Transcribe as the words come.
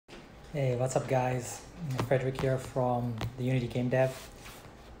Hey, what's up, guys? Frederick here from the Unity Game Dev.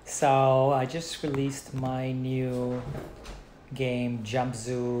 So I just released my new game Jump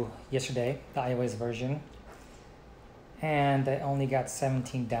Zoo yesterday, the iOS version, and I only got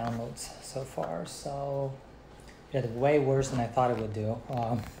 17 downloads so far. So it did way worse than I thought it would do.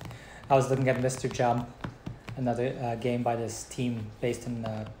 I was looking at Mr. Jump, another game by this team based in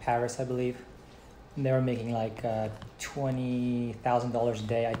Paris, I believe. And they were making like $20,000 a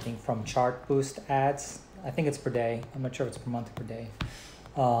day, I think, from Chartboost ads. I think it's per day. I'm not sure if it's per month or per day.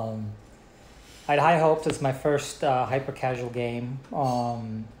 I had high hopes. It's my first hyper casual game.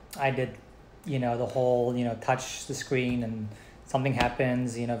 I did, the whole, touch the screen and something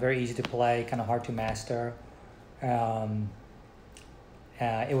happens. Very easy to play, kind of hard to master. It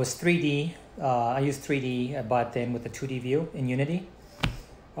was 3D. I used 3D, but then with the 2D view in Unity.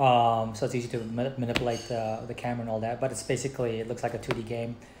 So it's easy to manipulate the camera and all that, but it looks like a 2D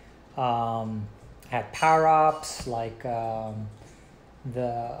game. Had power-ups like the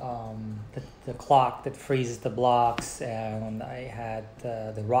clock that freezes the blocks, and I had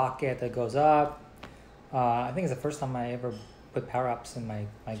the rocket that goes up. I think it's the first time I ever put power-ups in my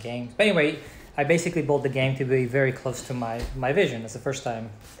games. But anyway, I basically built the game to be very close to my vision. It's the first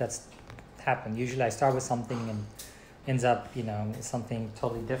time that's happened. Usually I start with something and ends up, something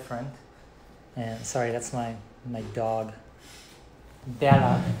totally different. And sorry, that's my dog,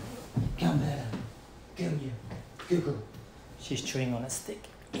 Bella. Come, Bella. Come here. Google. She's chewing on a stick.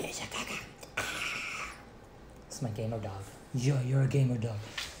 It's my gamer dog. You're a gamer dog.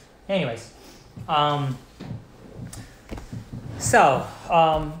 Anyways,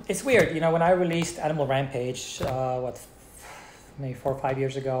 it's weird. When I released Animal Rampage, maybe 4 or 5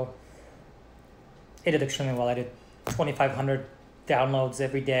 years ago, it did extremely well. I did 2,500 downloads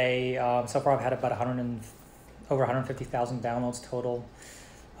every day. So far, I've had about over 150,000 downloads total.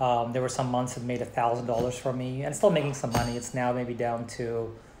 There were some months it made $1,000 for me, and still making some money. It's now maybe down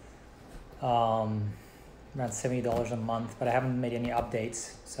to around $70 a month, but I haven't made any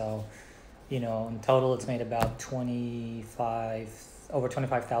updates. So, in total, it's made about over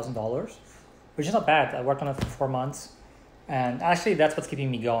 $25,000, which is not bad. I worked on it for 4 months. And actually, that's what's keeping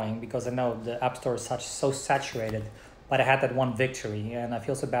me going, because I know the App Store is so saturated, but I had that one victory, and I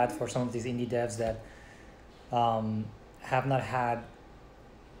feel so bad for some of these indie devs that have not had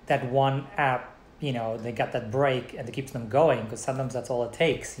that one app, they got that break and it keeps them going, because sometimes that's all it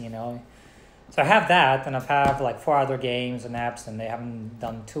takes, So I have that, and I've had like 4 other games and apps, and they haven't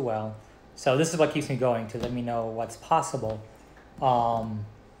done too well. So this is what keeps me going, to let me know what's possible.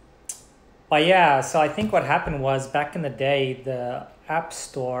 But yeah, so I think what happened was, back in the day, the App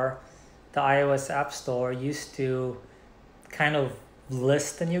Store, the iOS App Store, used to kind of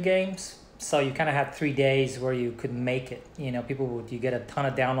list the new games. So you kind of had 3 days where you could make it. You get a ton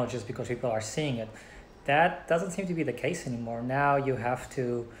of downloads just because people are seeing it. That doesn't seem to be the case anymore. Now you have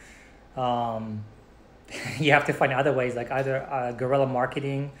to find other ways, like either guerrilla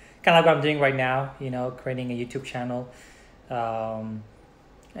marketing, kind of like what I'm doing right now. Creating a YouTube channel.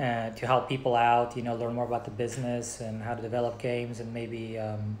 To help people out, learn more about the business and how to develop games, and maybe,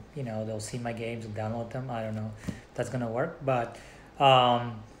 they'll see my games and download them. I don't know if that's going to work, but,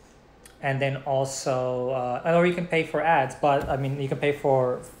 and then also, or you can pay for ads, but you can pay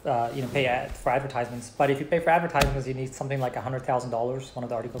for, for advertisements. But if you pay for advertisements, you need something like $100,000, one of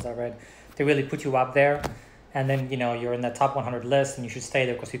the articles I read, to really put you up there. And then, you're in the top 100 list, and you should stay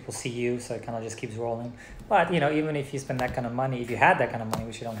there because people see you, so it kind of just keeps rolling. But, even if you spend that kind of money, if you had that kind of money,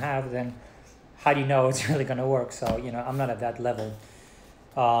 which you don't have, then how do you know it's really going to work? So, I'm not at that level.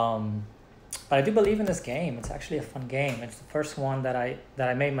 But I do believe in this game. It's actually a fun game. It's the first one that I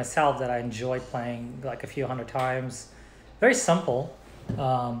made myself, that I enjoyed playing like a few hundred times. Very simple.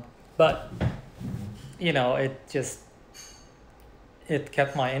 But, it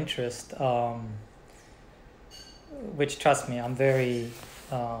kept my interest. Which, trust me, I'm very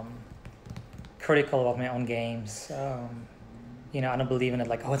critical of my own games. I don't believe in it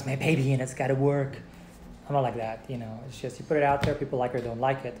like, oh, it's my baby and it's got to work. I'm not like that. It's just you put it out there, people like it or don't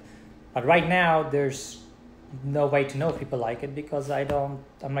like it. But right now, there's no way to know if people like it, because I'm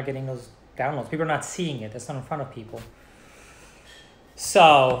not getting those downloads. People are not seeing it. It's not in front of people.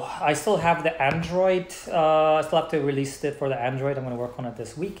 So I still have the Android. I still have to release it for the Android. I'm going to work on it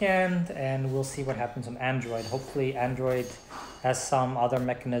this weekend, and we'll see what happens on Android. Hopefully Android has some other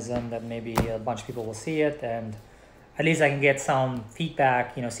mechanism that maybe a bunch of people will see it, and at least I can get some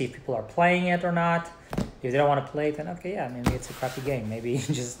feedback, see if people are playing it or not. If they don't want to play it, then okay, yeah, maybe it's a crappy game. Maybe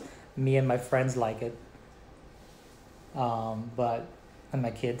just me and my friends like it. And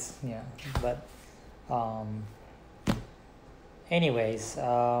my kids, yeah. But anyways,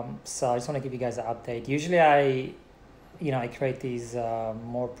 so I just want to give you guys an update. Usually I create these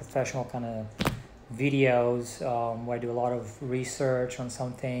more professional kind of videos where I do a lot of research on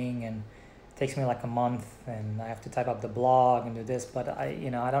something, and it takes me like a month, and I have to type up the blog and do this. But I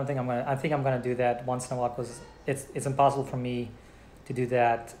think I'm gonna do that once in a while, because it's impossible for me to do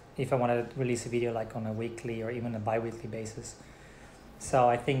that if I want to release a video like on a weekly or even a bi-weekly basis. So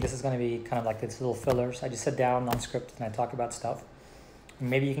I think this is going to be kind of like this little fillers. I just sit down non-scripted and I talk about stuff.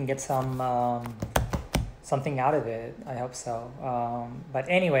 Maybe you can get some something out of it. I hope so. But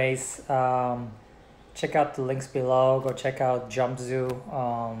anyways, check out the links below. Go check out Jump Zoo.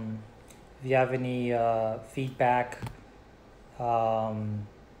 If you have any feedback,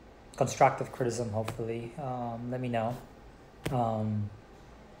 constructive criticism, hopefully, let me know.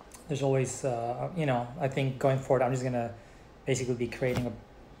 There's always, I think going forward, I'm just going to basically be creating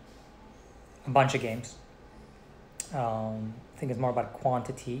a bunch of games. I think it's more about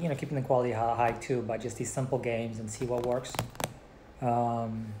quantity, keeping the quality high too, but just these simple games and see what works.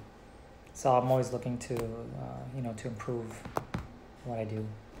 So I'm always looking to, to improve what I do.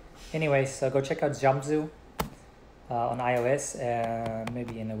 Anyways, so go check out Jump Zoo on iOS, and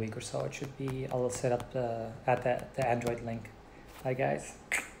maybe in a week or so it should be, I'll set up at the Android link. Bye guys.